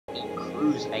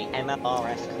a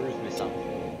MLRS cruise missile.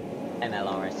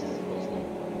 MLRS is of course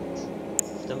not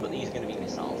system, but these are going to be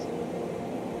missiles.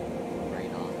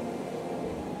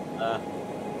 Radar.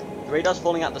 The radar's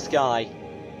falling out the sky.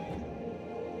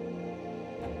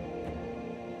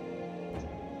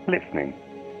 Listening.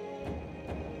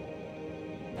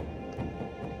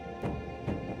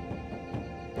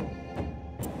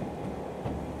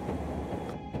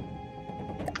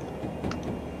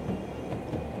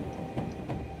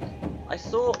 I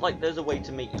saw, like, there's a way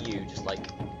to make you just, like,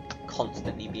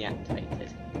 constantly be activated.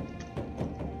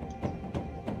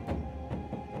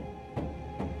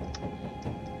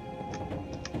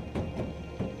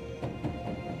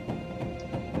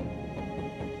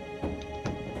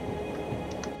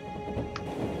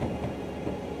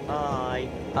 Hi.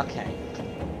 Okay.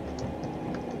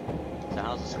 So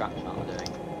how's the scratch armor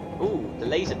doing? Ooh, the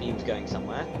laser beam's going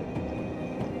somewhere.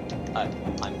 Oh,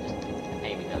 I'm just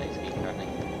aiming the laser beam currently.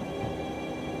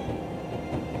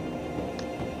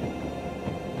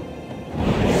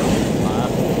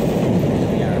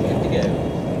 Yeah, I'm good to go.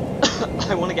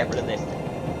 I want to get rid of this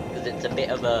because it's a bit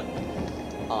of a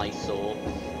eyesore.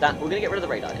 We're going to get rid of the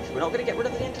radar dish. We're not going to get rid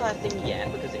of the entire thing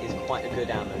yet because it is quite a good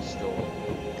ammo store,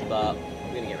 but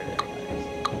we're going to get rid of the radar dish.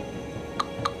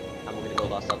 And we're going to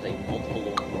build ourselves a multiple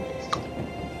launch rocket system.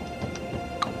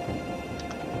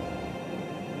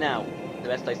 Now, the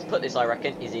best place to put this, I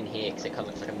reckon, is in here because it kind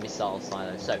of looks like a missile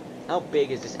silo. So, how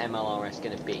big is this MLRS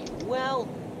going to be? Well,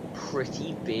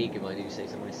 pretty big, if I do say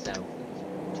so myself.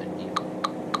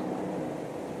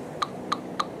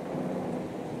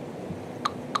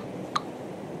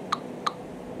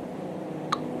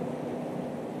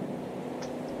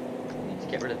 Need to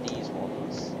get rid of these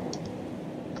ones.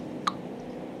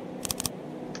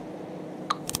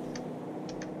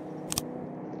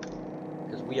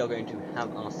 Because we are going to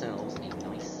have ourselves a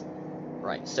nice...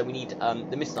 Right, so we need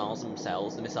the missiles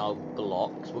themselves, the missile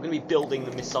blocks. We're going to be building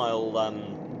the missile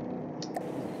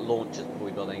launchers before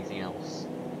we build anything else.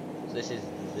 So this is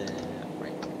the...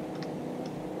 right.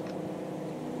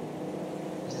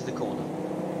 This is the corner.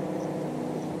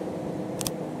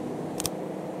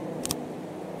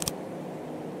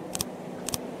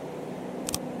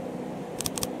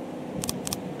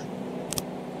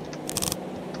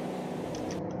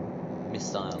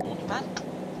 Missile launch pad.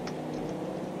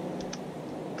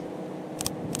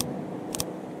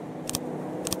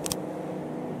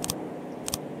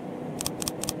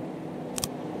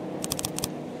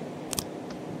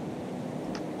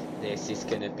 This is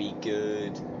gonna be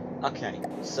good. Okay,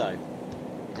 so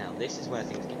now this is where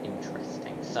things get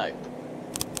interesting. So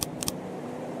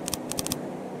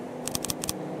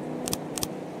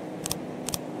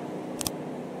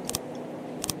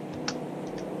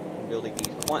I'm building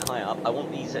these quite high up. I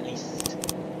want these at least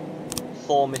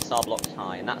 4 missile blocks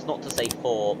high, and that's not to say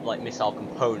 4 like missile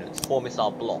components, 4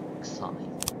 missile blocks high.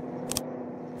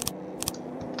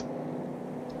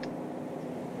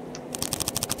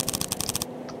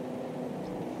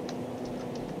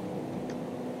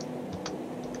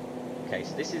 Okay,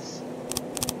 so this is...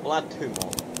 we'll add 2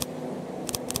 more.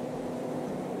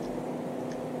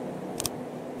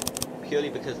 Purely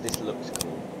because this looks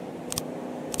cool.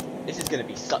 This is going to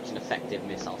be such an effective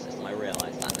missile system, I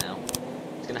realise that now.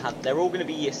 It's going to have... they're all going to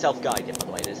be self-guided, by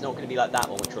the way. There's not going to be like that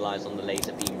one, which relies on the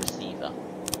laser beam receiver.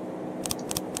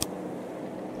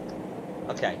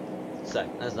 Okay, so,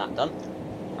 there's that done.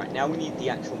 Right, now we need the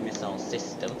actual missile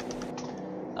system.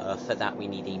 For that we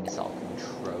need a missile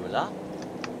controller.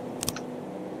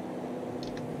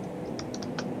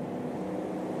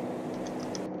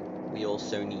 We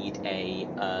also need a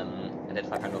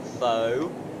identify friend or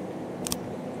foe,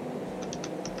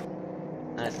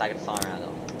 and a staggered fire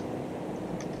add-on,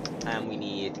 and we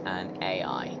need an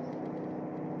AI.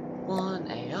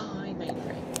 One AI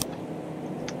mainframe.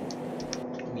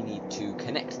 We need to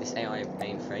connect this AI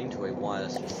mainframe to a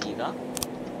wireless receiver.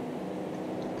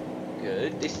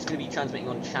 Good. This is going to be transmitting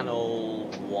on channel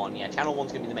 1. Yeah, channel 1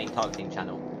 is going to be the main targeting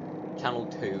channel. Channel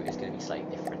 2 is going to be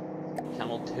slightly different.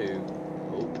 Channel 2.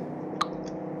 Oh.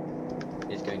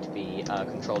 Is going to be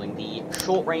controlling the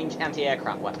short-range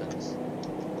anti-aircraft weapons.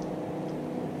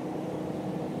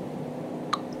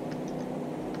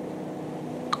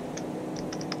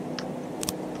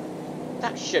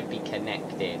 That should be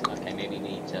connected. Okay, maybe we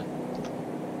need to...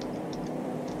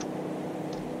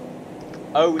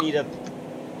 oh, we need a...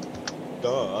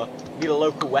 duh. We need a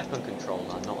local weapon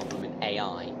controller, not a blooming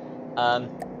AI.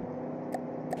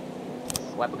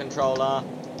 Weapon controller.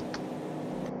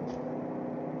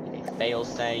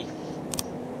 Failsafe,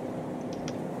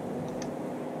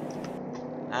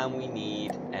 and we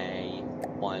need a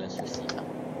wireless receiver.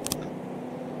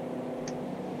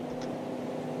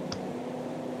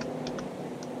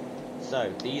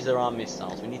 so these are our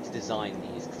missiles. We need to design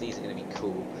these because these are going to be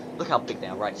cool. Look how big they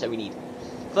are. Right, so we need,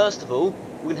 first of all,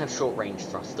 we're going to have short range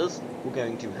thrusters. We're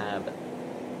going to have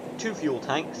 2 fuel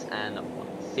tanks and 1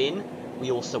 fin. We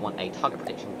also want a target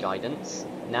prediction guidance.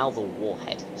 Now the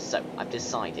warhead. So I've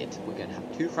decided we're going to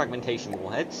have 2 fragmentation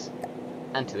warheads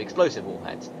and 2 explosive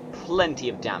warheads. Plenty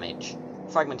of damage.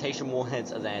 Fragmentation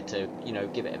warheads are there to, you know,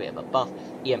 give it a bit of a buff.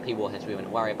 EMP warheads we won't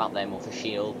worry about, they're more for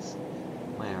shields.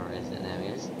 Where is it? There he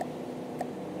is.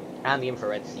 And the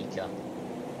infrared seeker.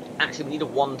 Actually, we need a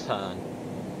 1 turn.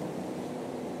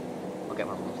 I'll get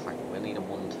my wrong fragment. We'll need a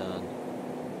 1 turn.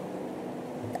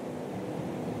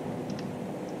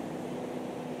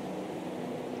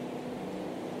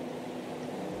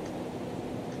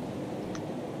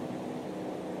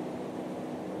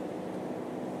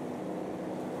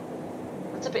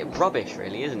 That's a bit rubbish,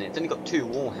 really, isn't it? It's only got 2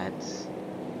 warheads.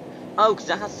 Oh, because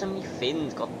it has so many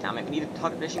fins. God damn it. We need a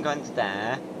target prediction guidance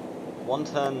there. 1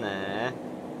 turn there.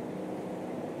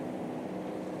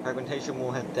 Fragmentation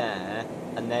warhead there.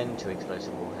 And then 2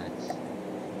 explosive warheads.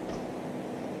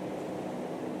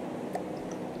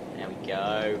 There we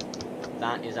go.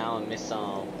 That is our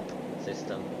missile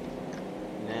system.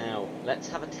 Now, let's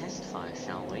have a test fire,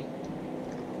 shall we?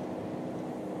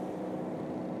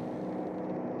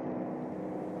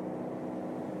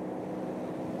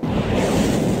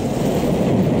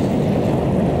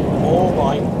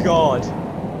 God,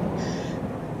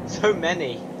 so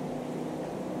many.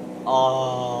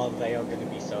 Oh, they are going to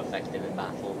be so effective in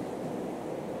battle.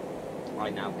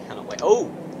 Right now, cannot wait. Oh,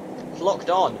 it's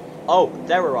locked on. Oh,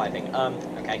 they're arriving.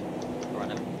 Okay. Alright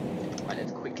then. Right,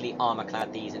 let's quickly armor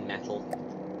clad these in metal.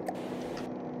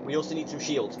 We also need some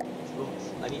shields. Oops,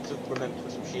 I need to remember to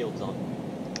put some shields on.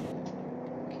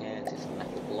 Okay, let's do some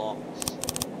metal blocks.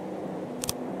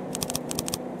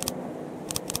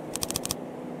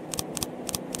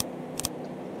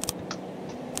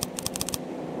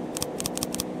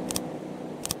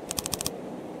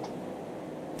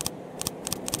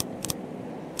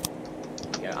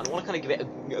 I want to kind of give it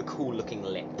a cool looking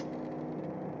lip.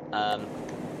 So I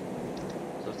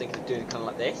was thinking of doing kind of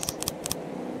like this.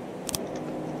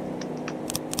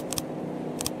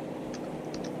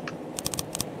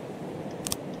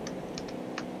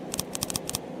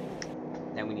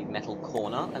 Then we need metal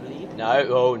corner, I believe. No,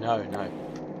 oh no, no.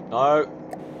 No.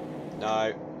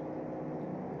 No.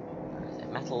 Where is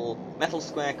it? Metal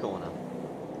square corner.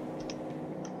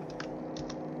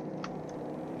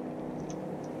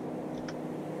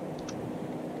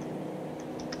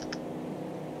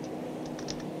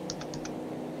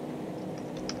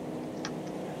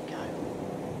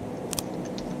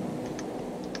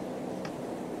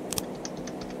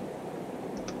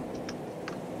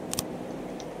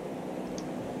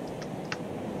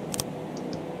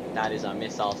 That is our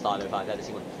missile silo if I've ever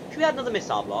seen one. Should we add another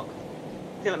missile block?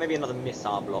 I feel like maybe another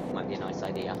missile block might be a nice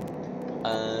idea.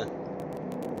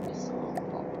 Missile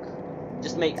block.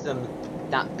 Just make them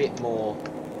that bit more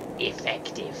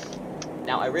effective.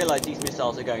 Now, I realise these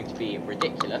missiles are going to be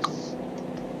ridiculous.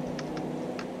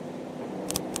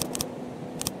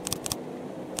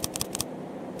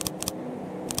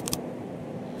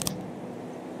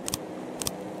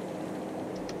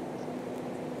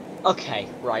 Okay,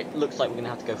 right, looks like we're going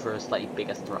to have to go for a slightly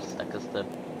bigger thruster, because that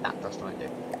thruster won't do.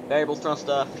 Variable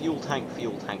thruster, fuel tank,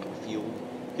 fuel tank, fuel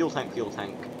tank, fuel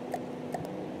tank.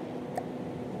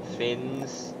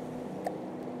 Fins.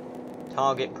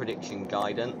 Target prediction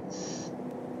guidance.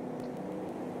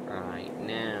 Right,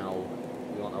 now,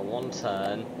 we want a 1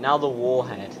 turn. Now the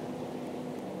warhead.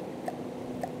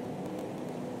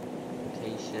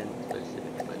 Location, explosive,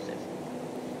 explosive.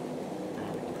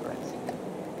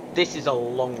 This is a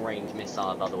long-range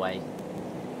missile, by the way.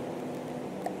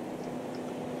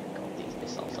 God, these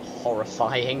missiles are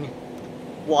horrifying.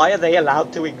 Why are they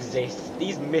allowed to exist?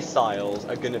 These missiles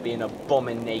are going to be an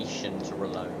abomination to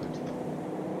reload.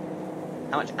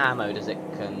 How much ammo does it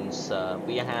conserve?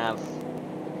 We have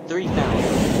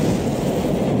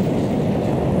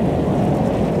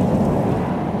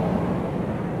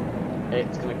 3,000.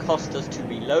 It's going to cost us to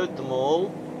reload them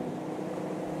all.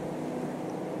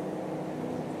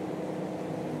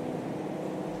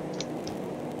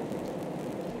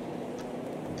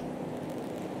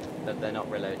 But they're not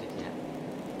reloaded yet.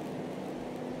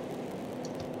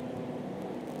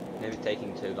 Maybe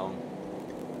taking too long.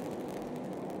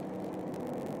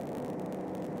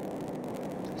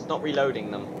 It's not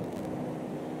reloading them.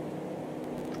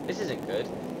 This isn't good.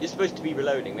 You're supposed to be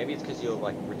reloading. Maybe it's because you're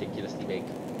like ridiculously big.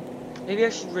 Maybe I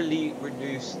should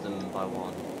reduce them by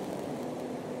 1.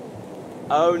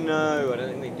 Oh no, I don't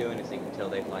think they do anything until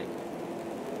they've like...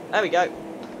 There we go.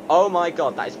 Oh my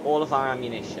god, that is all of our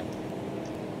ammunition.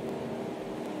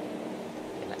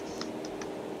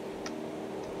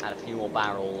 add a few more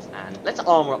barrels, and let's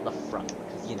armor up the front,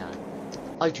 because, you know,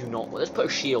 I do not... Let's put a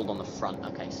shield on the front.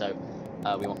 Okay, so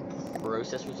we want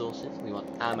process resources, we want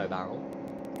ammo barrel.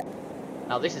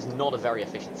 Now, this is not a very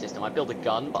efficient system. I build a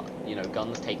gun, but, you know,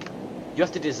 guns take... You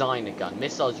have to design a gun.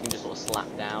 Missiles you can just sort of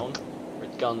slap down,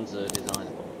 whereas guns are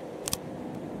designable.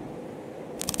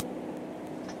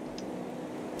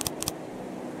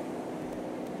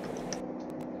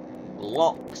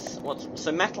 Blocks.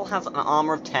 So metal has an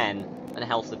armor of 10 and a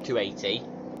health of 280.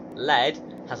 Lead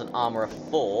has an armor of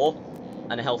 4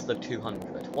 and a health of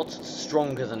 200. What's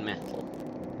stronger than metal?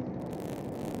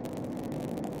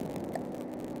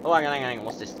 Oh, hang on.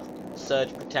 What's this stuff?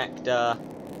 Surge protector,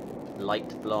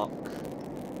 light block,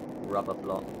 rubber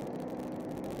block.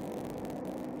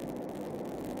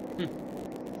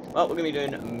 Well, we're going to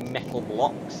be doing metal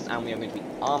blocks, and we are going to be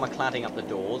armor cladding up the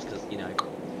doors, because, you know,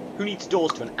 who needs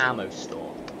doors to an ammo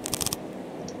store?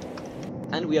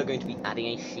 And we are going to be adding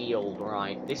a shield,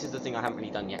 right? This is the thing I haven't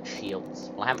really done yet,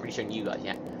 shields. Well, I haven't really shown you guys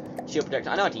yet. Shield protector,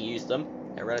 I know how to use them.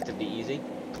 They're relatively easy.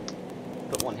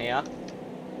 Put one here.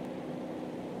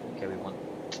 Okay, we want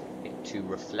it to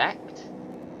reflect.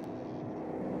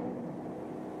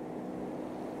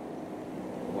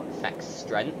 What affects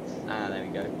strength? Ah, there we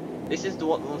go. This is the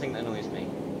one thing that annoys me.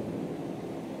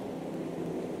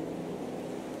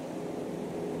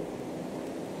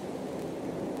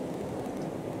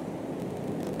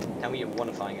 Can we want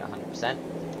to find it 100%?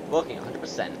 Working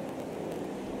 100%.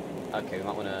 Okay, we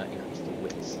might want to increase the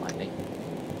width slightly.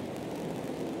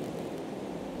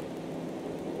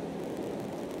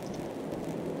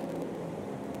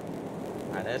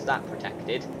 Alright, there's that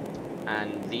protected.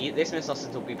 And this missile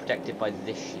system will be protected by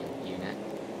this shield unit,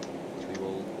 which we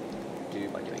will do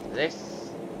by doing this.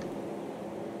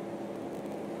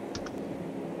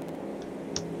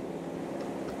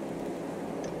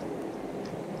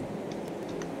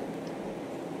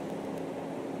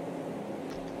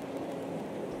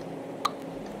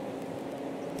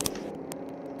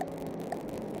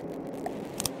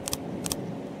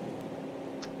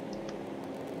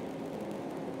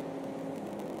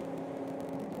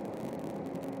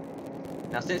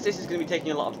 Now, since this is going to be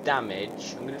taking a lot of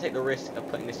damage, I'm going to take the risk of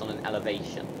putting this on an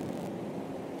elevation.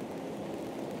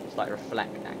 It's like a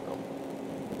reflect angle.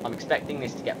 I'm expecting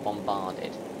this to get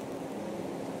bombarded.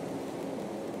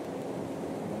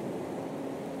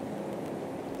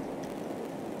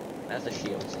 There's the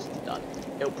shield system done.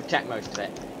 It'll protect most of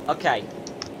it. Okay,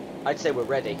 I'd say we're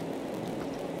ready.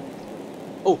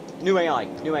 Oh, new AI,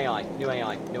 new AI, new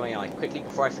AI, new AI. Quickly,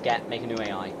 before I forget, make a new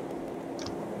AI.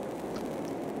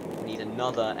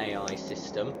 Another AI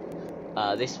system.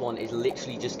 This one is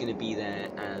literally just going to be there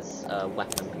as a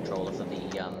weapon controller for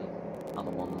the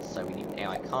other ones. So we need an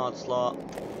AI card slot.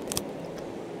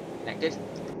 Connected.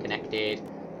 Connected.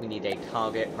 We need a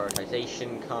target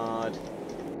prioritization card.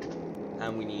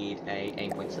 And we need a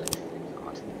aim point selection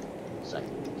card. So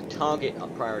the target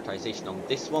prioritization on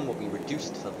this one will be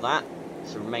reduced for that.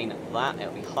 So remain at that.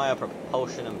 It'll be higher for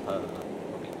propulsion and will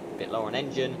be a bit lower on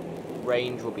engine.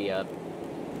 Range will be the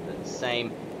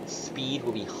same. Speed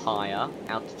will be higher.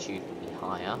 Altitude will be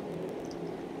higher.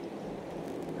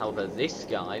 However, this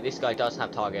guy does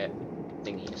have target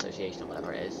thingy association or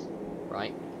whatever it is,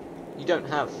 right? You don't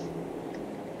have.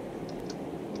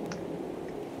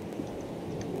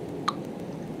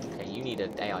 Okay, you need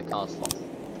an AI card slot.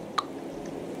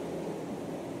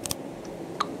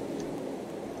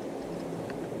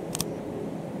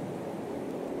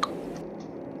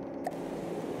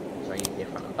 So you need the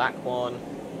front and back one.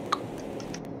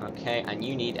 Okay, and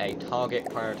you need a target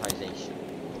prioritization.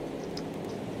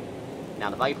 Now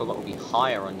the value per lot will be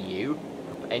higher on you,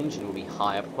 engine will be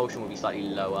higher, propulsion will be slightly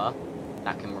lower,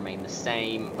 that can remain the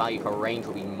same, value per range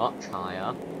will be much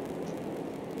higher,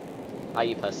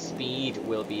 value per speed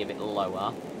will be a bit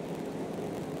lower,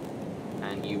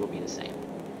 and you will be the same.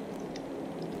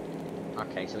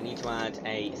 Okay, so we need to add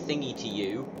a thingy to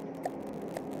you,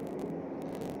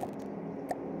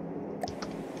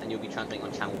 and you'll be transmitting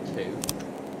on channel 2.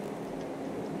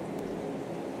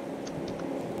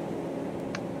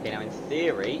 Okay, now in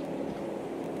theory,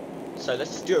 so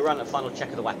let's just do it around the final check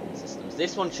of the weapon systems.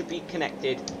 This one should be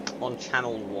connected on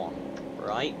channel 1,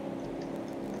 right?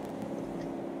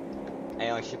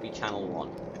 AI should be channel 1.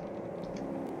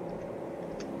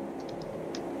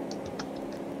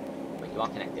 Wait, you are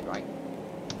connected, right?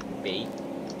 B.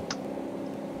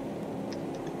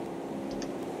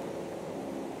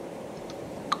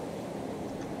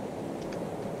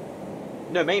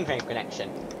 No mainframe connection.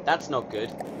 That's not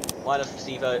good. Wireless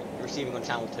receiver receiving on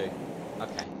channel 2.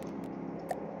 Okay.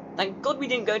 Thank God we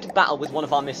didn't go into battle with one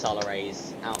of our missile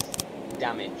arrays out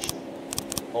damaged.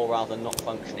 or rather not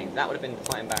functioning. That would have been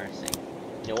quite embarrassing.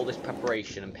 You know, all this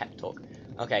preparation and pep talk.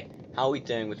 Okay, how are we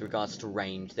doing with regards to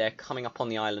range? They're coming up on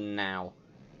the island now.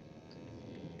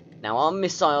 Now, our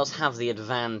missiles have the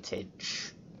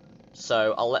advantage,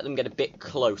 so I'll let them get a bit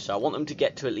closer. I want them to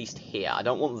get to at least here. I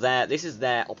don't want their... This is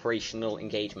their operational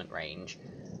engagement range.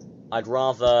 I'd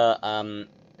rather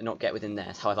not get within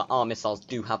theirs. However, our missiles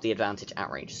do have the advantage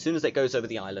at range. As soon as it goes over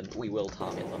the island, we will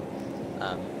target them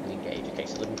and engage. Okay,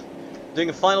 so I'm doing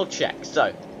a final check.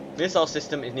 So, missile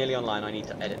system is nearly online. I need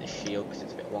to edit the shield because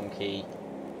it's a bit wonky.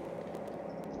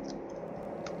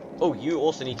 Oh, you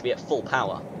also need to be at full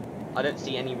power. I don't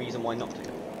see any reason why not to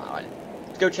go. Alright,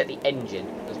 let's go check the engine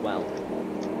as well.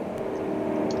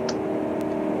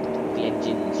 The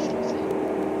engines, should I say.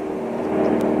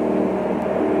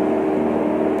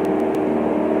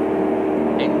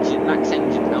 Max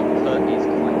engine output is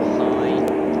quite high.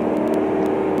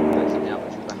 Max engine output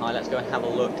is quite high. Let's go and have a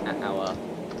look at our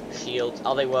shields.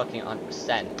 Are they working at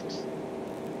 100%?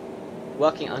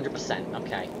 Working at 100%,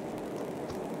 okay.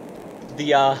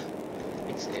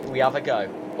 We have a go.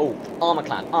 Oh, armor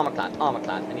clad, armor clad, armor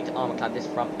clad. I need to armor clad this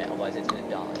front bit, otherwise it's going to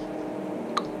die.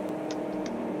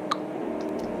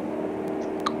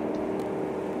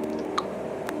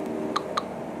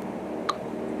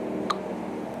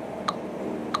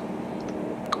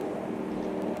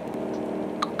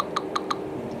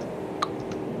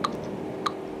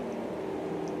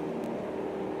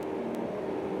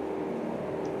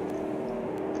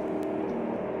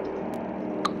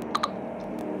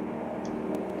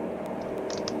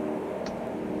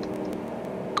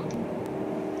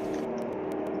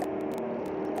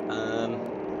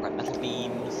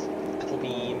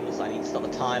 Stop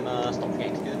the timer, stop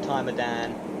forgetting to do the timer,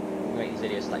 Dan. Make these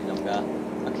videos slightly longer.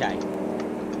 Okay.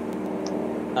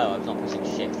 Oh, I was not pressing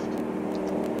shift.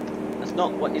 That's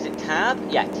not, what, is it tab?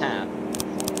 Yeah, tab.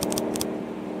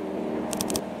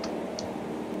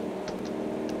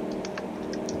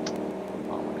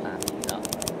 Oh, my plan is up.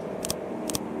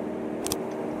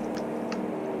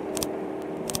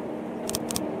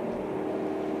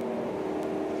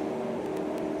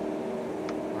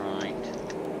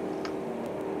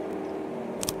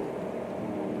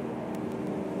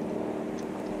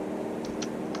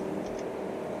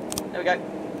 There we go.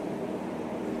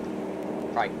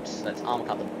 Right, let's armor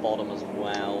cut the bottom as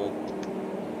well.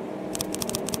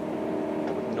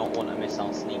 I would not want a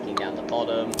missile sneaking down the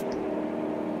bottom.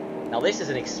 Now this is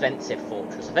an expensive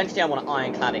fortress. Eventually I want to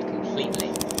ironclad it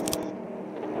completely.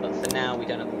 But for now we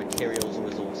don't have the materials or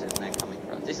resources and they're coming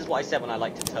for us. This is what I said when I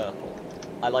like to turtle.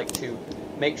 I like to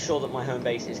make sure that my home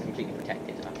base is completely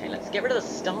protected. Okay, let's get rid of the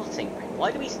starting rig.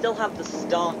 Why do we still have the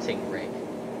starting rig?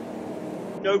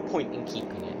 No point in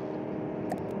keeping it.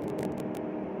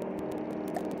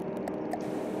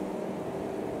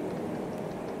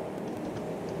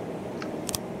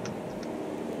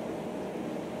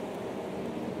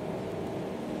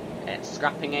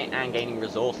 Scrapping it and gaining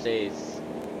resources.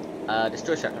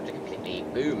 Destroy structure completely.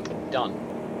 Boom. Done.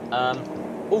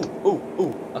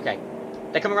 Ooh. Okay.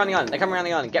 They're coming around the island. They're coming around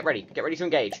the island. Get ready. Get ready to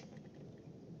engage.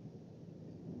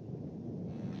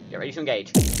 Get ready to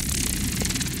engage.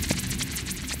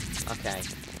 Okay.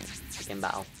 Begin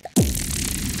battle.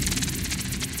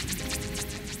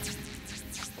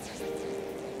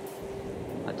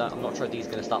 I'm not sure if these are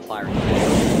going to start firing.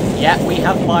 Yeah, we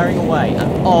have firing away.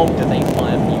 And oh, do they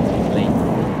fire beautifully.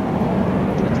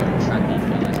 Let's go and track these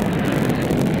guys.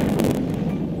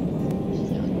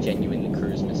 Genuinely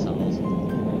cruise missiles.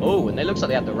 Oh, and it looks like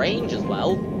they have the range as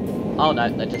well. Oh no,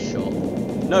 they're just short.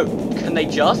 No, can they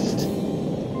just?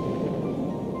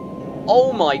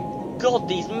 Oh my god,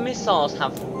 these missiles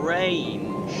have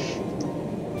range.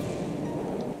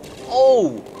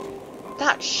 Oh,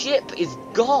 that ship is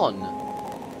gone.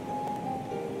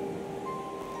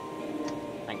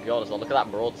 Thank God as well. Look at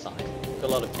that broadside. Look at a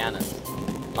lot of cannons.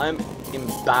 I am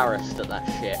embarrassed at that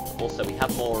ship. Also, we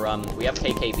have more. We have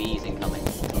KKVs incoming,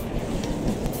 and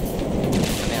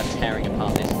they are tearing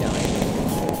apart this guy.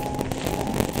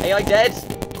 AI dead.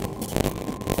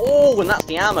 Oh, and that's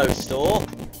the ammo store.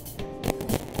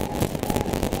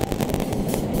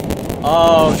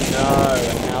 Oh no!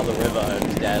 And now the river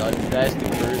home's dead. There's the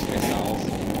cruise missiles.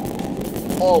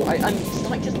 Oh, I'm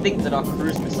starting to think that our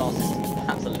cruise missile system is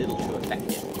perhaps a little too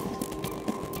effective.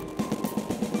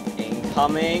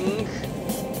 Incoming.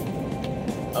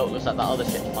 Oh, looks like that other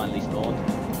ship finally spawned.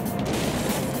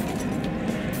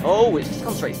 Oh, it's just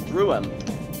gone straight through them.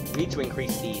 We need to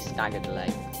increase the stagger delay.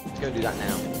 Let's go and do that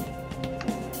now.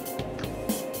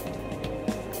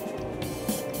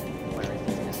 Where is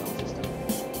this missile system?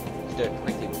 Let's do it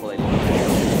quickly before they leave.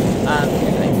 And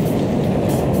okay.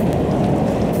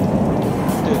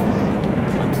 Let's do it.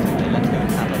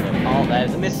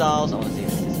 missiles. I want to see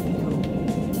this. This is cool.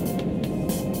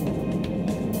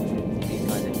 These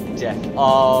guys are deaf.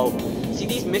 Oh, see,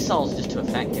 these missiles are just too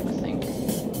effective, I think.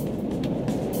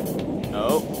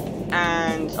 Oh,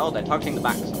 and oh, they're targeting the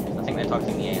back. I think they're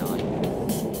targeting the AI.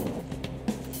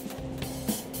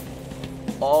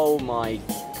 Oh my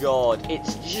god,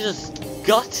 it's just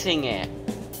gutting it.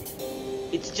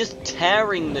 It's just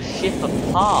tearing the ship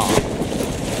apart.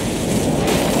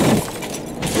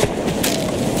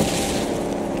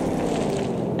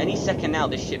 Any second now,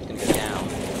 this ship's gonna go down.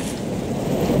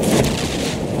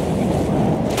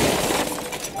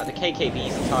 Like the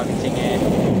KKBs are targeting it.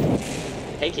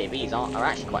 KKBs are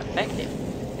actually quite effective.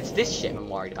 It's this ship I'm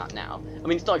worried about now. I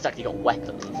mean, it's not exactly got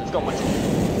weapons. It's got much.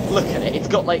 Look at it. It's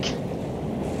got like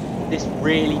this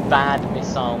really bad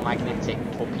missile magnetic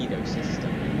torpedo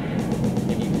system.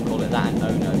 If you can call it that. And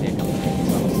oh no, here comes the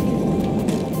missiles.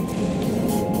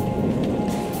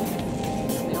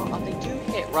 They do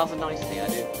hit rather nicely, I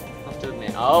do have to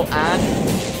admit. Oh, and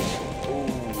ooh,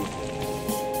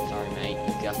 sorry mate,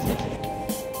 you gutted.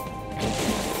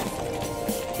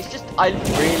 It's just, I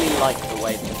really like the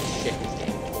way that the ship is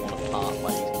getting torn apart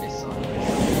by these missiles.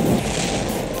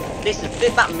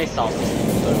 That missile system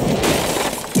is so cool.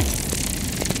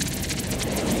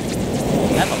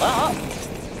 Level up!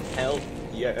 Hell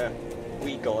yeah,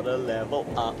 we gotta level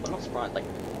up. I'm not surprised, like,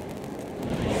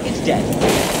 it's dead.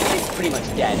 It's pretty much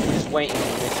dead. We're just waiting on the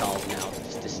missiles now to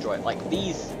just destroy it. Like,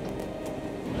 these,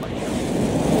 like,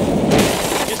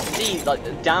 just see, like,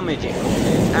 the damage it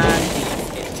causes, and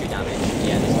it's 2 damage.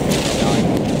 Yeah, this is gonna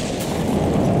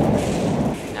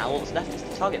die. Now all that's left is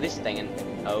to target this thing, and,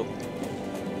 oh,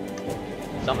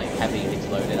 something heavy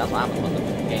exploded. That's what happens when the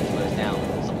game slows down.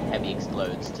 Something heavy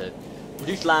explodes to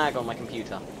reduce lag on my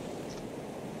computer.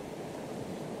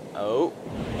 Oh,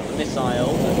 the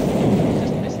missile.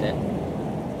 Just missed it.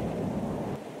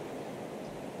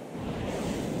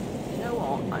 You know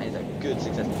what? That is a good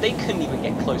success. They couldn't even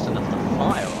get close enough to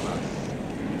fire on us.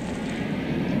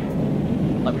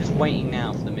 Like, we're just waiting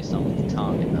now for the missile to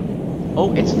target them.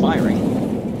 Oh, it's firing.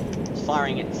 It's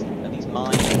firing its these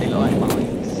mines. They look like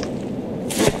mines.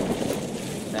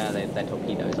 They're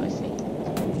torpedoes, I see.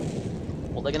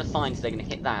 What they're going to find is they're going to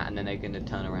hit that, and then they're going to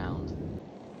turn around.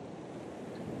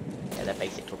 Yeah, they're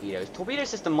basic torpedoes. Torpedo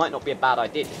system might not be a bad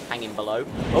idea, just hanging below.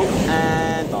 Oh,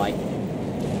 and bye.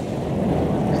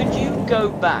 Could you go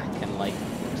back and, like,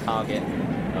 target?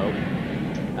 Oh.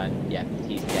 Yeah,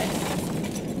 he's dead.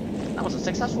 That was a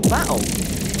successful battle.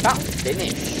 Battle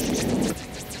finished.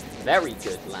 Very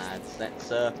good, lads.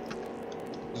 Let's,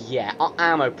 yeah, our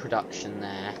ammo production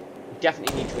there.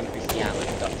 Definitely need to increase the ammo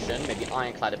production. Maybe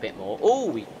ironclad a bit more. Oh,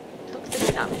 we took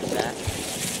some damage there.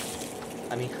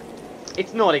 I mean,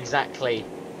 it's not exactly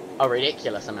a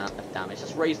ridiculous amount of damage.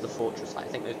 Let's raise the fortress height. I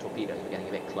think those torpedoes are getting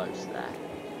a bit close there.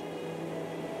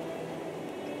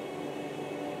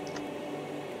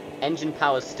 Engine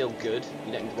power's still good.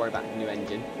 You don't need to worry about the new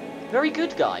engine. Very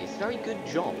good, guys. Very good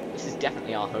job. This is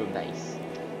definitely our home base.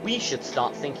 We should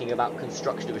start thinking about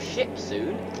construction of a ship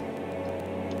soon.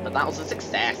 But that was a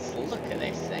success. Look at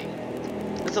this thing.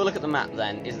 Let's have a look at the map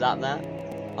then. Is that there?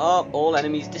 Oh, all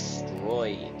enemies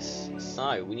destroyed.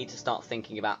 So, we need to start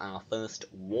thinking about our first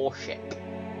warship.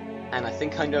 And I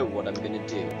think I know what I'm going to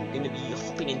do. I'm going to be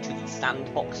hopping into the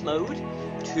sandbox mode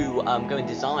to go and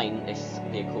design this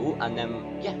vehicle. And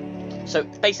then, yeah. So,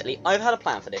 basically, I've had a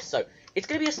plan for this. So, it's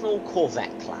going to be a small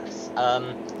Corvette class.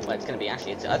 Well, it's going to be,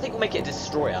 actually, I think we'll make it a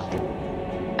destroyer.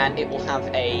 And it will have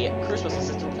a cruise missile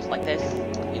system just like this,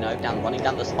 you know, running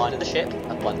down the spine of the ship,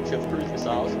 a bunch of cruise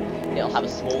missiles. It'll have a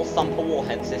small thumper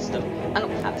warhead system, and it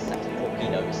will have a set of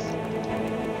torpedoes.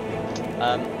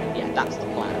 Yeah, that's the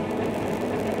plan.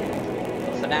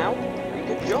 But for now, pretty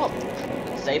good job.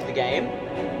 Let's save the game.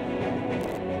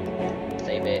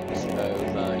 Save it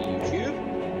over YouTube.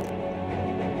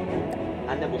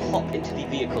 And then we'll hop into the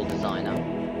vehicle designer.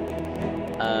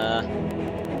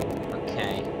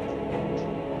 Okay.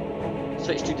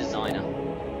 Switch to designer. So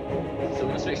we're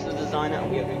going to switch to the designer,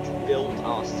 and we are going to build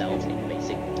ourselves a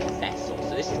basic vessel.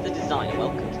 So this is the designer.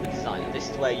 Welcome to the designer. This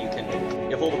is where you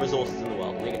have all the resources in the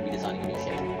world, and we're going to be designing a new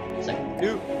ship. So,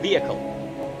 new vehicle.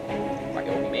 Right,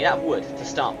 it will be made out of wood to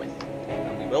start with,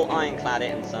 and we will ironclad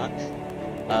it and such.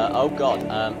 Oh god,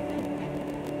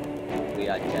 we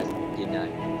are just, you know.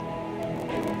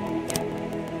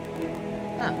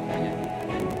 Ah, okay.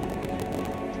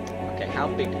 Okay, how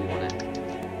big do we want it?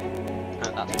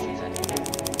 Oh, that's what she said.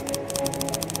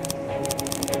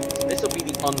 So this will be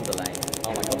the underlay.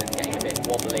 Oh my god, it's getting a bit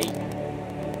wobbly.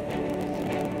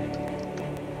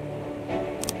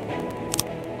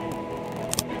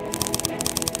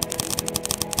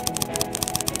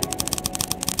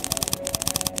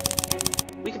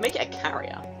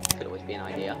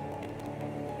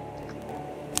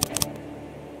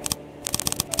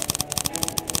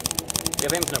 We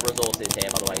have infinite resources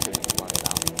here, by the way, so we need to worry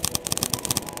about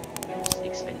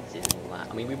expenses and all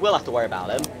that. I mean, we will have to worry about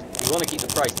them. We want to keep the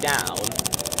price down.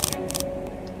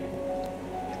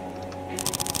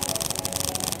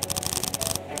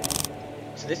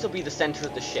 So this will be the center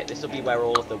of the ship. This will be where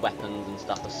all of the weapons and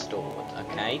stuff are stored,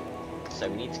 okay? So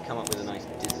we need to come up with a nice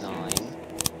design.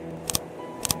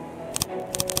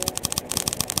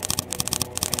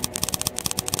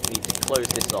 We need to close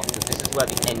this off, because this is where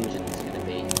the engine's going to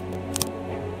be.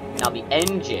 Now the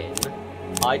engine,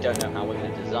 I don't know how we're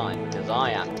going to design, because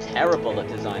I am terrible at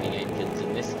designing engines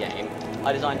in this game.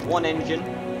 I designed one engine,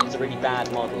 it's a really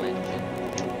bad model engine.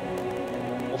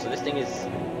 Also, this thing is...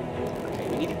 Okay,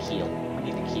 we need a keel.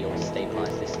 We need a keel to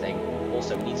stabilize this thing.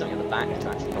 Also, we need something at the back to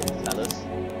actually hold the propellers.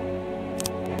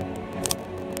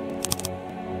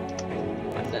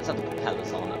 Right, let's have the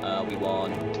propellers on. We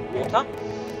want water.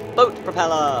 Boat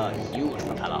propeller! Huge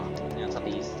propeller. Yeah, let's have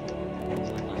these. That's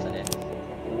a nice idea.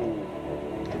 Ooh,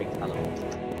 big propeller.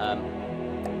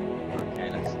 Okay,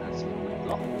 let's add some wood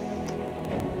blocks.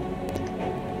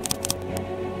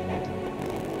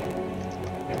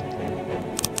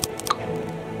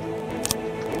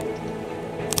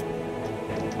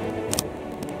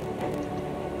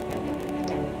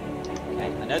 Okay,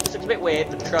 I know this looks a bit weird,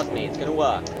 but trust me, it's gonna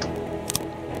work.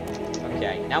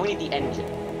 Okay, now we need the engine.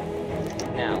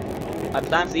 Now, I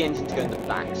plan for the engine to go in the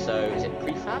back, so is it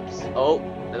prefabs? Oh,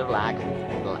 bit of lag.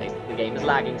 The game is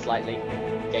lagging slightly.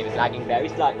 The game is lagging very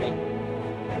slightly.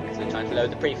 Because we're trying to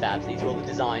load the prefabs. These are all the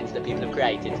designs that people have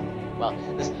created. Well,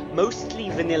 there's mostly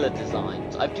vanilla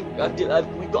designs.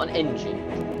 We've got an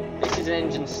engine. This is an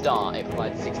engine start. It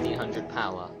provides 1600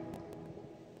 power.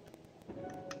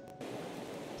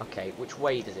 Okay, which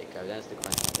way does it go? There's the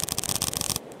question.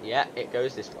 Yeah, it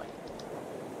goes this way.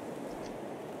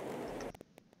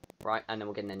 Right, and then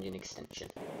we'll get an engine extension.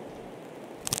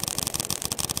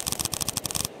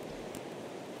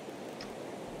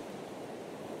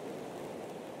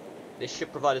 This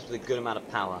should provide us with a good amount of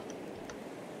power.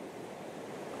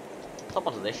 Top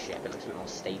onto this ship, it looks a bit more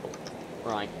stable.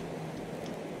 Right.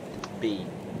 B.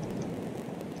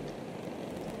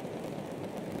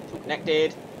 It's all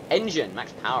connected. Engine!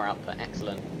 Max power output,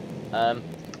 excellent.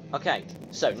 Okay,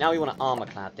 so now we want to armor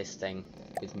clad this thing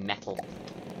with metal.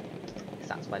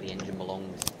 That's where the engine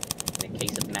belongs, in a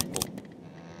case of metal.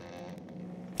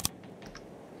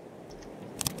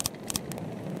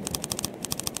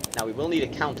 Now we will need a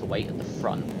counterweight at the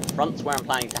front. The front's where I'm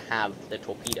planning to have the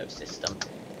torpedo system.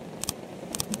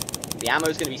 The ammo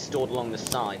is going to be stored along the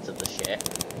sides of the ship.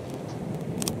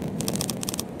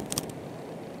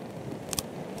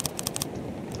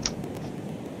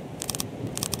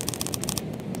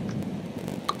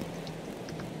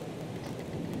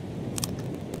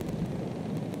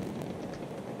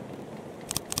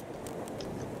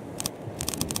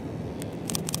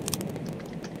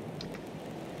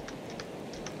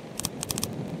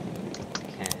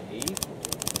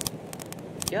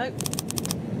 Go.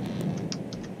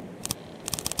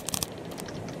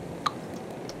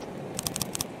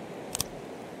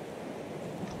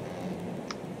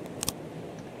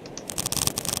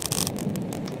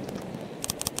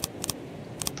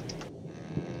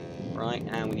 Right,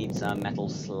 and we need some metal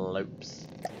slopes.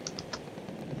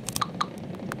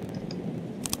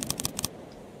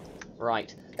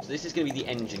 Right, so this is going to be the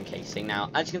engine casing. Now,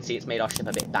 as you can see, it's made our ship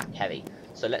a bit back heavy.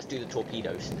 So let's do the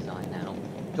torpedoes design now.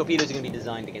 Torpedoes are going to be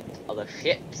designed against other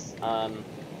ships. They're going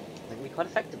to be quite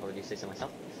effective, I do say so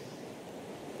myself.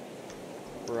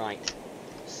 Right,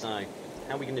 so,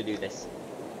 how are we going to do this?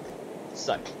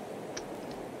 So,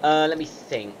 let me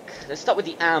think. Let's start with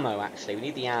the ammo, actually. We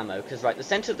need the ammo, because, right, the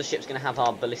center of the ship's going to have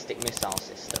our ballistic missile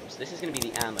system. So this is going to be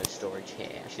the ammo storage here.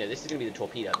 Actually, no, this is going to be the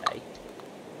torpedo bay.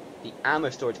 The ammo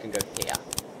storage can go here.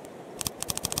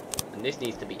 And this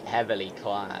needs to be heavily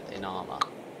clad in armor.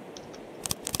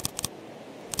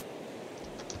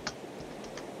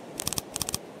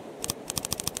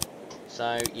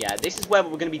 So, yeah, this is where we're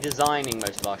going to be designing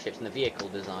most of our ships in the vehicle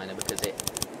designer, because it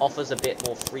offers a bit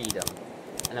more freedom.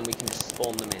 And then we can just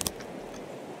spawn them in.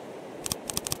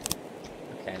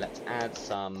 Okay, let's add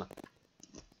some...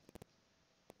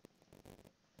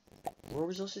 raw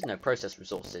resources? No, process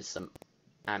resources. Some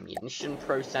ammunition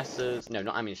processors. No,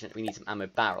 not ammunition. We need some ammo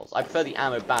barrels. I prefer the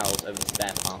ammo barrels over the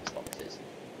spare parts boxes.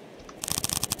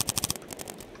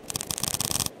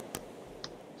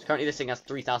 So currently this thing has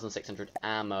 3,600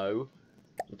 ammo.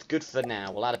 It's good for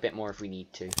now. We'll add a bit more if we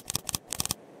need to.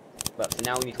 But for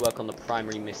now we need to work on the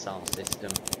primary missile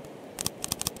system.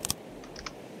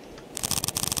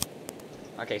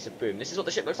 Okay, so boom. This is what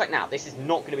the ship looks like now. This is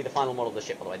not going to be the final model of the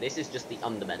ship, by the way. This is just the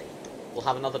underbelly. We'll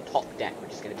have another top deck,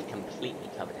 which is going to be completely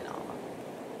covered in armor.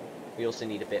 We also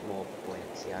need a bit more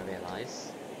buoyancy, I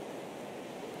realise.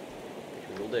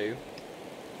 Which we will do.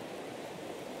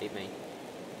 Believe me.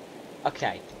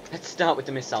 Okay, let's start with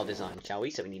the missile design, shall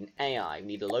we? So we need an AI, we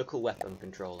need a local weapon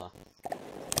controller.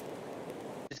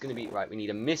 It's going to be, right, we need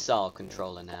a missile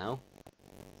controller now.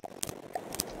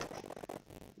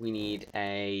 We need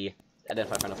a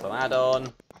Identify Friend or Foe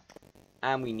add-on.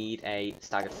 And we need a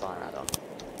Staggered Fire add-on.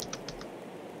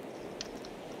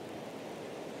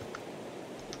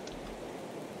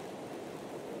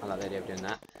 I like the idea of doing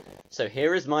that. So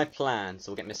here is my plan.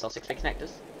 So we'll get missile 6-way connectors.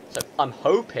 So I'm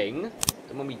hoping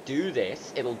that when we do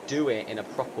this, it'll do it in a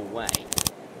proper way.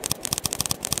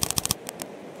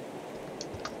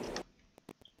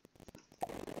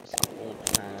 So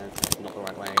launch pad, that's not the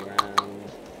right way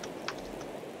around.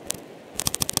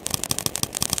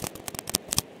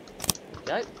 There we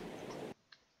go.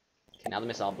 Okay, now the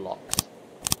missile blocks.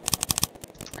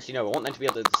 Actually, no, I want them to be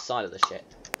on the side of the ship.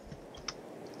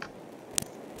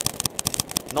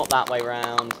 Not that way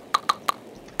round.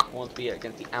 I want to be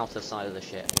against the outer side of the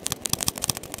ship.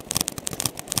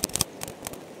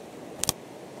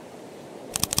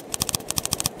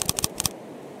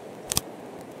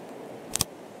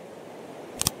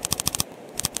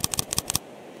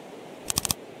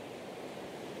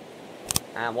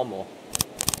 And one more.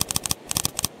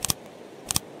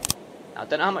 Now, I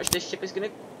don't know how much this ship is going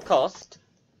to cost,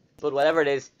 but whatever it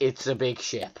is, it's a big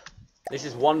ship. This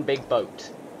is one big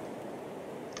boat.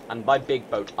 And by big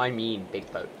boat, I mean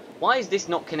big boat. Why is this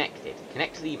not connected?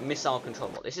 Connect to the missile control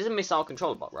bot. This is a missile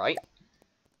control bot, right?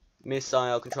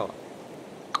 Missile controller.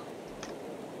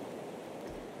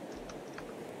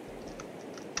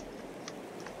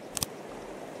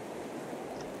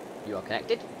 You are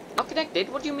connected? Not connected?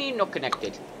 What do you mean not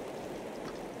connected?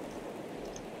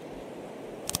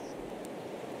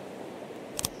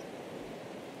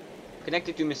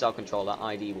 Connected to missile controller,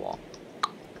 ID what?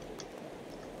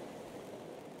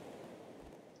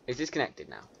 Is this connected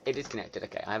now? It is connected.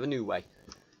 Okay, I have a new way.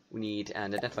 We need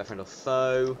an Identify Friend or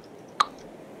Foe.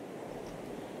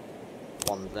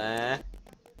 One there.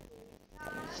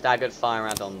 Staggered Fire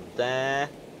add-on there.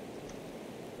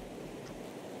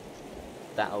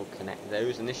 That'll connect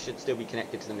those, and this should still be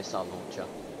connected to the missile launcher.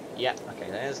 Yep, okay,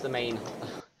 there's the main...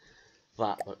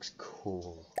 That looks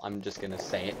cool. I'm just gonna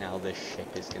say it now, this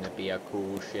ship is gonna be a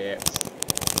cool ship.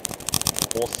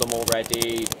 Awesome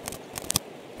already.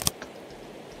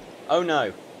 Oh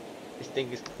no, this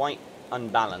thing is quite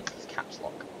unbalanced. It's caps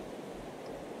lock.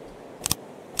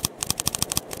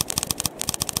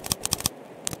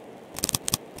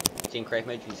 In creative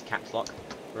mode, use caps lock.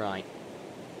 Right.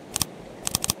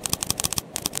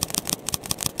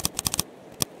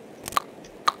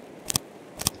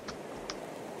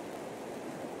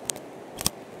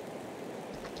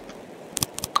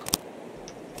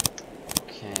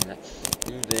 Okay, let's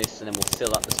do this, and then we'll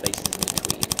fill up the spaces in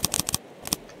between.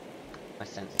 I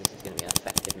sense this is going to be an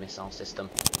effective missile system.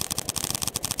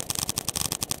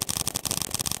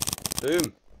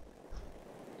 Boom!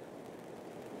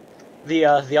 The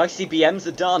ICBMs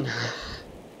are done!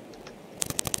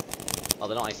 Well,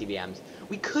 they're not ICBMs.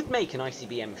 We could make an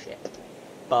ICBM ship,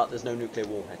 but there's no nuclear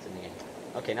warheads in the game.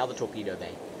 Okay, now the torpedo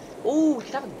bay. Oh, we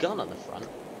could have a gun on the front.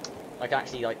 I can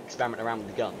actually, like, experiment around with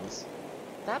the guns.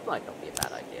 That might not be a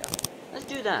bad idea. Let's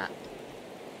do that.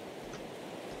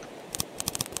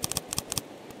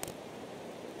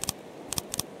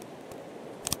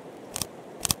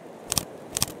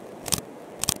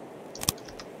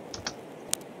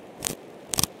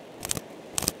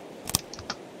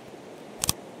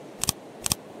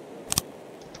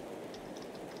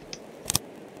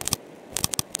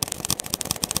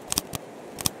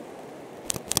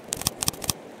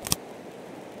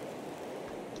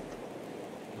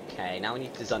 Okay, now we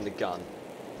need to design the gun.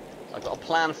 So I've got a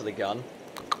plan for the gun.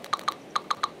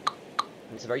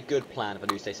 And it's a very good plan, if I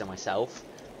do say so myself.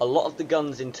 A lot of the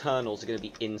gun's internals are going to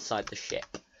be inside the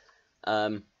ship.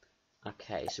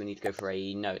 Okay, so we need to go for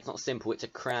a... No, it's not simple, it's a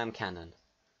cram cannon.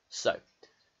 So,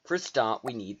 for a start,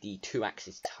 we need the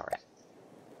 2-axis turret.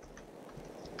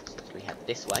 So we head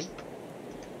this way.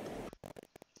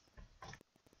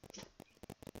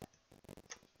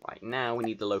 Right, now we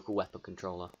need the local weapon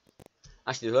controller.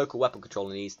 Actually, the local weapon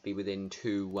controller needs to be within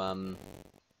 2, Okay,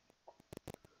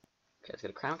 let's go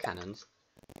to crown cannons.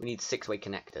 We need 6-way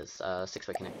connectors,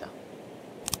 6-way connector.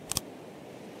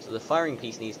 So the firing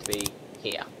piece needs to be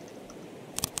here.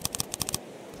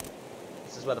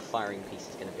 This is where the firing piece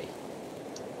is going to be.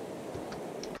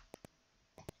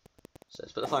 So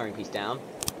let's put the firing piece down.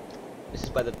 This is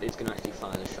where it's going to actually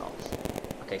fire the shots.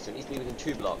 Okay, so it needs to be within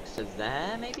 2 blocks. So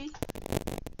there, maybe?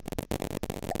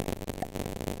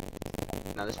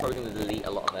 Now it's probably going to delete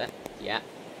a lot of it. Yeah.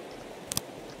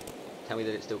 Tell me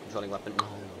that it's still controlling weapon. No,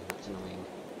 that's annoying.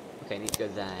 Okay, I need to go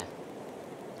there.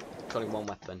 Controlling one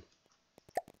weapon.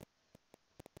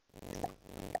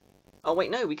 Oh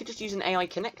wait, no, we could just use an AI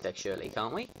connector, surely,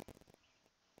 can't we?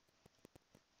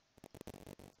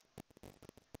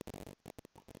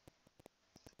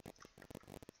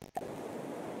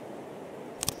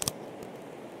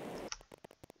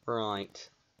 Right.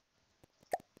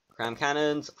 Cram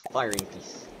cannons, firing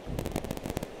piece.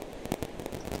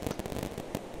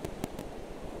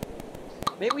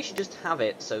 Maybe we should just have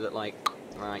it so that, like...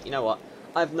 Right, you know what?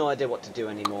 I have no idea what to do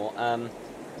anymore. How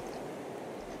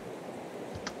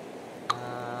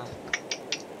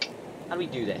do we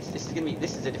do this? This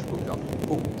is a difficult job.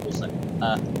 Oh, also,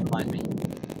 remind me.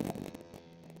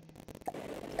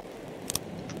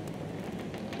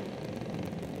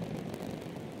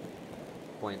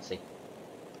 Buoyancy.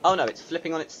 Oh no, it's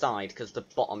flipping on its side because the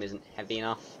bottom isn't heavy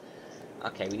enough.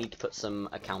 Okay, we need to put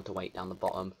a counterweight down the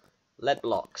bottom. Lead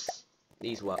blocks.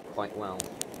 These work quite well.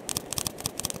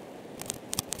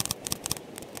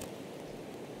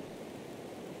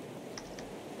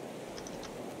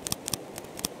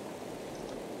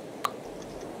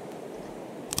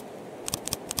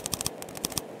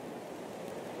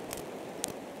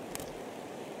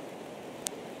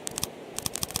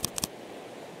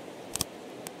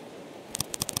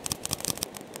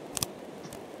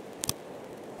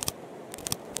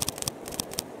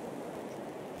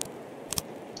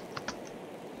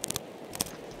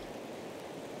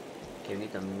 Okay, we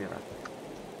need the mirror.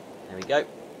 There we go.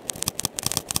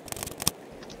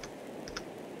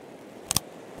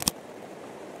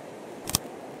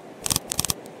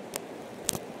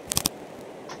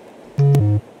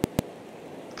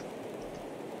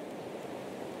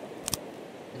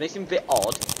 It may seem a bit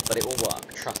odd, but it will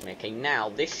work, trust me. Okay, now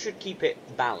this should keep it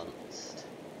balanced.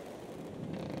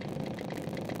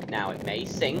 Now it may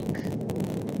sink,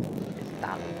 it's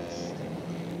balanced.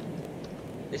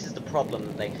 This is the problem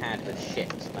that they had with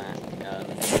ships back.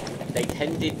 They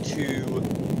tended to...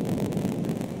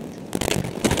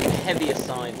 The heavier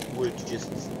sides would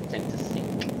just tend to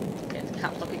sink. Okay, it's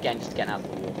caps lock again just to get out of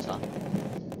the water.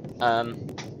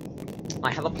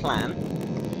 I have a plan.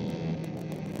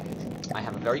 I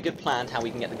have a very good plan to how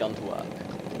we can get the gun to work.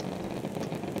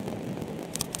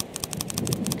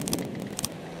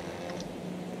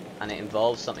 And it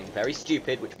involves something very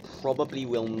stupid, which probably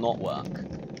will not work.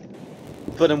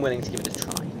 But I'm willing to give it a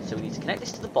try. So we need to connect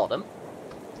this to the bottom.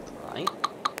 Right.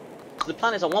 So the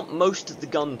plan is I want most of the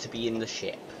gun to be in the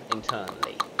ship,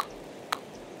 internally.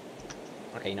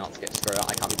 Okay, you know what, screw it.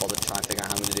 I can't be bothered to try and figure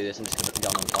out how I'm going to do this. I'm just going to put the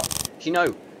gun on top. Actually,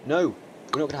 no! No!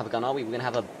 We're not going to have a gun, are we? We're going to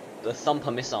have a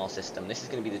Thumper missile system. This is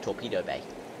going to be the torpedo bay.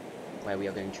 Where we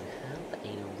are going to have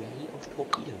an array of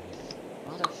torpedoes.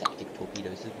 Rather effective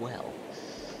torpedoes as well.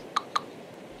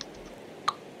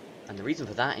 And the reason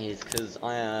for that is because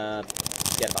I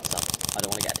scared about subs. I don't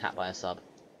want to get attacked by a sub.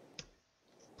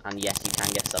 And yes, you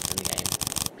can get subs in the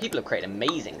game. People have created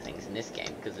amazing things in this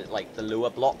game because it's like the lure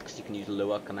blocks. You can use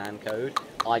lure command code.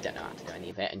 I don't know how to do any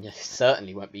of it, and you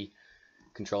certainly won't be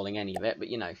controlling any of it. But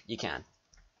you know, you can.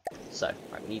 So,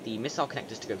 right, we need the missile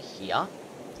connectors to go here.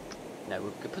 No,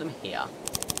 we could put them here.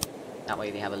 That way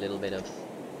they have a little bit of...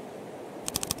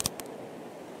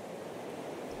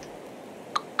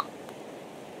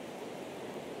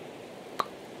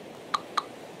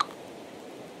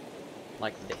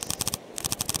 like this.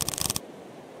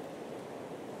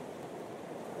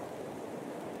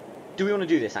 Do we want to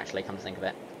do this, actually, come to think of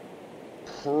it?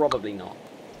 Probably not.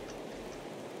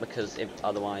 Because if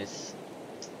otherwise...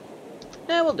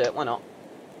 Yeah, we'll do it, why not?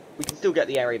 We can still get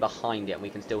the area behind it, and we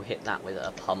can still hit that with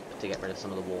a pump to get rid of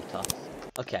some of the water.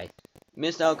 Okay.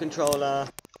 Missile controller.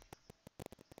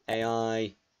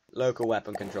 AI. Local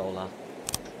weapon controller.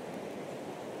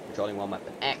 Controlling one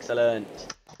weapon.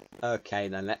 Excellent! Okay,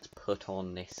 then let's put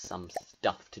on this some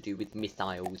stuff to do with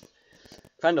missiles.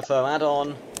 Friend or foe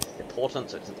add-on. Important,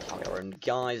 so it's a target our own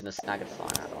guys, and a staggered fire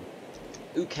add-on.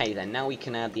 Okay, then, now we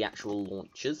can add the actual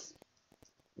launchers.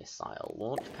 Missile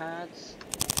launch pads.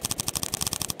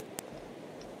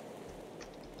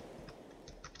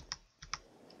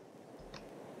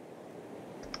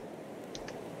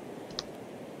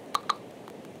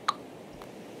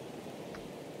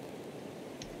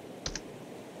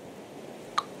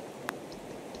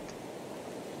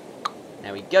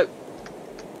 There we go.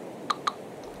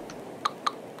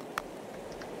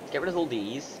 Get rid of all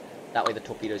these. That way the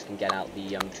torpedoes can get out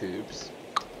the tubes.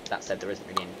 That said, there isn't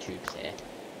really any tubes here.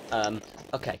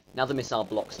 Okay, now the missile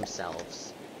blocks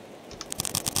themselves.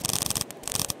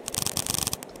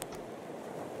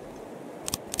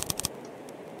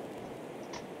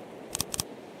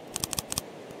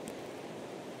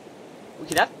 We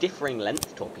could have differing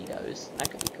length torpedoes. That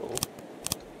could be cool.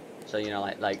 So, you know,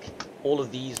 like all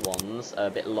of these ones are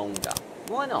a bit longer.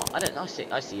 Why not?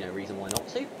 I see no reason why not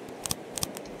to. And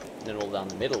then all down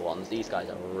the middle ones, these guys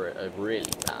are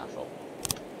really powerful.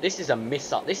 This is a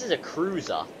missile. This is a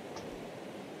cruiser.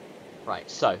 Right,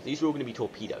 so these are all going to be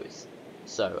torpedoes.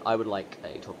 So I would like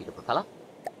a torpedo propeller.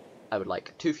 I would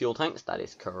like 2 fuel tanks. That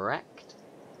is correct.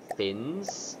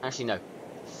 Fins. Actually, no.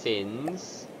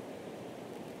 Fins.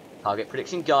 Target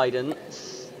prediction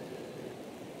guidance.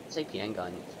 Let's say PN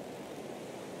guidance.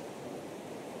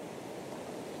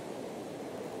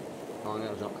 Oh,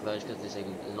 no, it's not converged because this is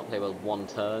not playable 1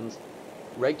 turns.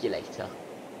 Regulator.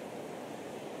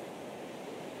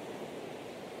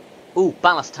 Ooh,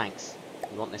 ballast tanks.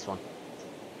 We want this one.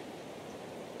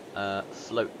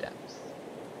 Float depth.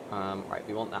 Right,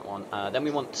 we want that one. Then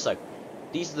we want, so,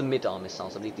 these are the mid-arm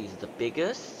missiles. I believe these are the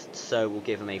biggest. So we'll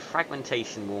give them a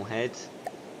fragmentation warhead.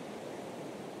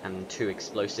 And 2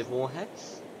 explosive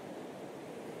warheads.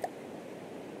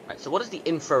 Right, so what does the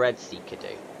infrared seeker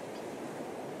do?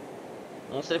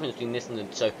 What's the difference between this and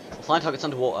the... So, flying targets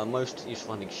underwater, most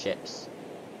useful finding ships.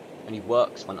 Only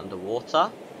works when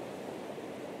underwater.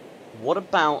 What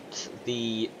about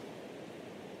the...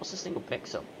 What's the single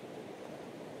pixel?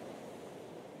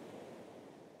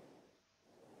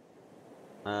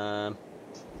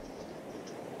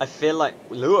 I feel like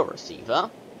lure receiver.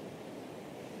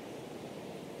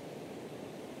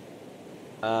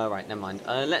 Right, never mind.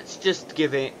 Let's just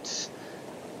give it...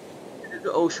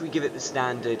 Oh, should we give it the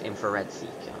standard infrared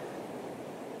seeker?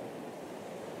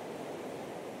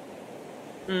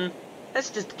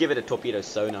 Let's just give it a torpedo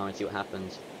sonar and see what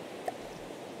happens.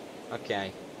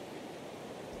 Okay.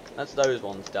 That's those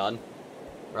ones done.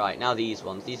 Right, now these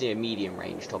ones. These are medium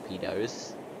range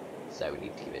torpedoes. So we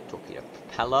need to give it a torpedo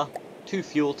propeller. 2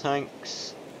 fuel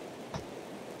tanks.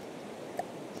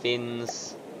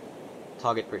 Fins.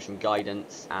 Target prediction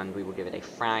guidance. And we will give it a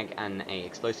frag and a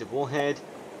explosive warhead.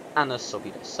 And a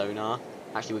torpedo sonar.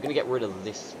 Actually, we're going to get rid of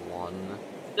this one.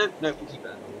 No, we'll keep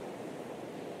it.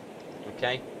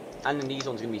 Okay. And then these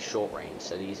ones are going to be short range.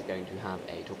 So these are going to have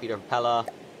a torpedo propeller,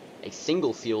 a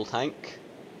single fuel tank,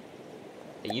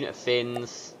 a unit of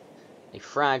fins, a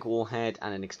frag warhead,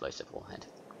 and an explosive warhead.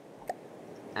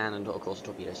 And, of course, a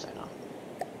torpedo sonar.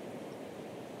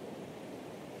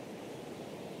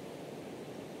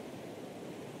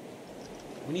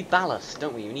 We need ballast,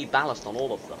 don't we? We need ballast on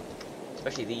all of them.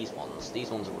 Especially these ones.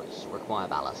 These ones require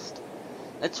ballast.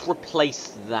 Let's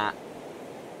replace that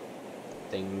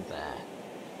thing there.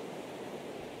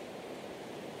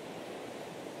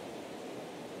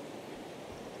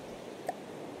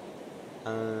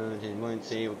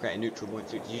 Buoyancy, we'll create a neutral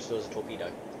buoyancy which is useful as a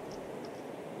torpedo.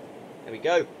 There we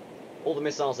go. All the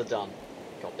missiles are done.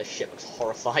 God, this ship looks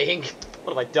horrifying.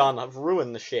 What have I done? I've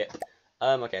ruined the ship.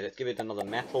 Okay, let's give it another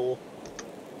metal.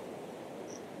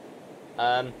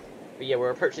 But yeah,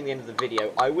 we're approaching the end of the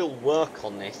video. I will work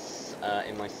on this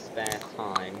in my spare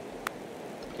time.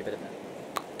 Give it a bit.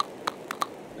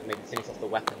 Maybe finish off the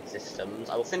weapon systems.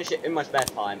 I will finish it in my spare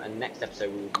time, and next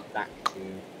episode we will be back to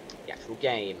the actual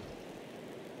game.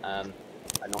 I'm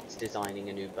not designing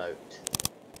a new boat.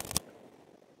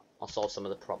 I'll solve some of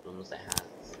the problems they have.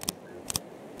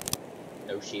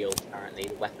 No shields, apparently.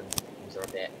 The weapon systems are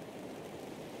a bit...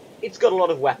 It's got a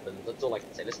lot of weapons, that's all I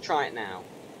can say. Let's try it now.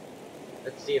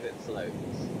 Let's see if it floats.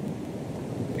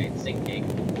 Okay, it's sinking.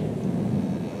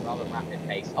 Rather rapid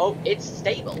pace. Oh, it's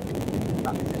stable!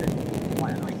 That is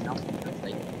quite a nice outcome,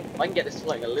 actually. If I can get this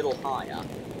floating a little higher,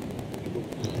 it will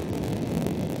be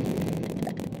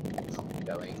something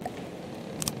going.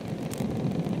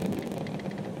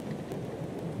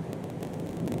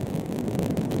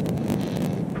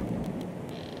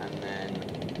 And then...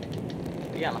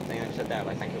 yeah, last thing I said there,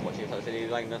 like, thank you for watching. So, see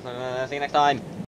you next time.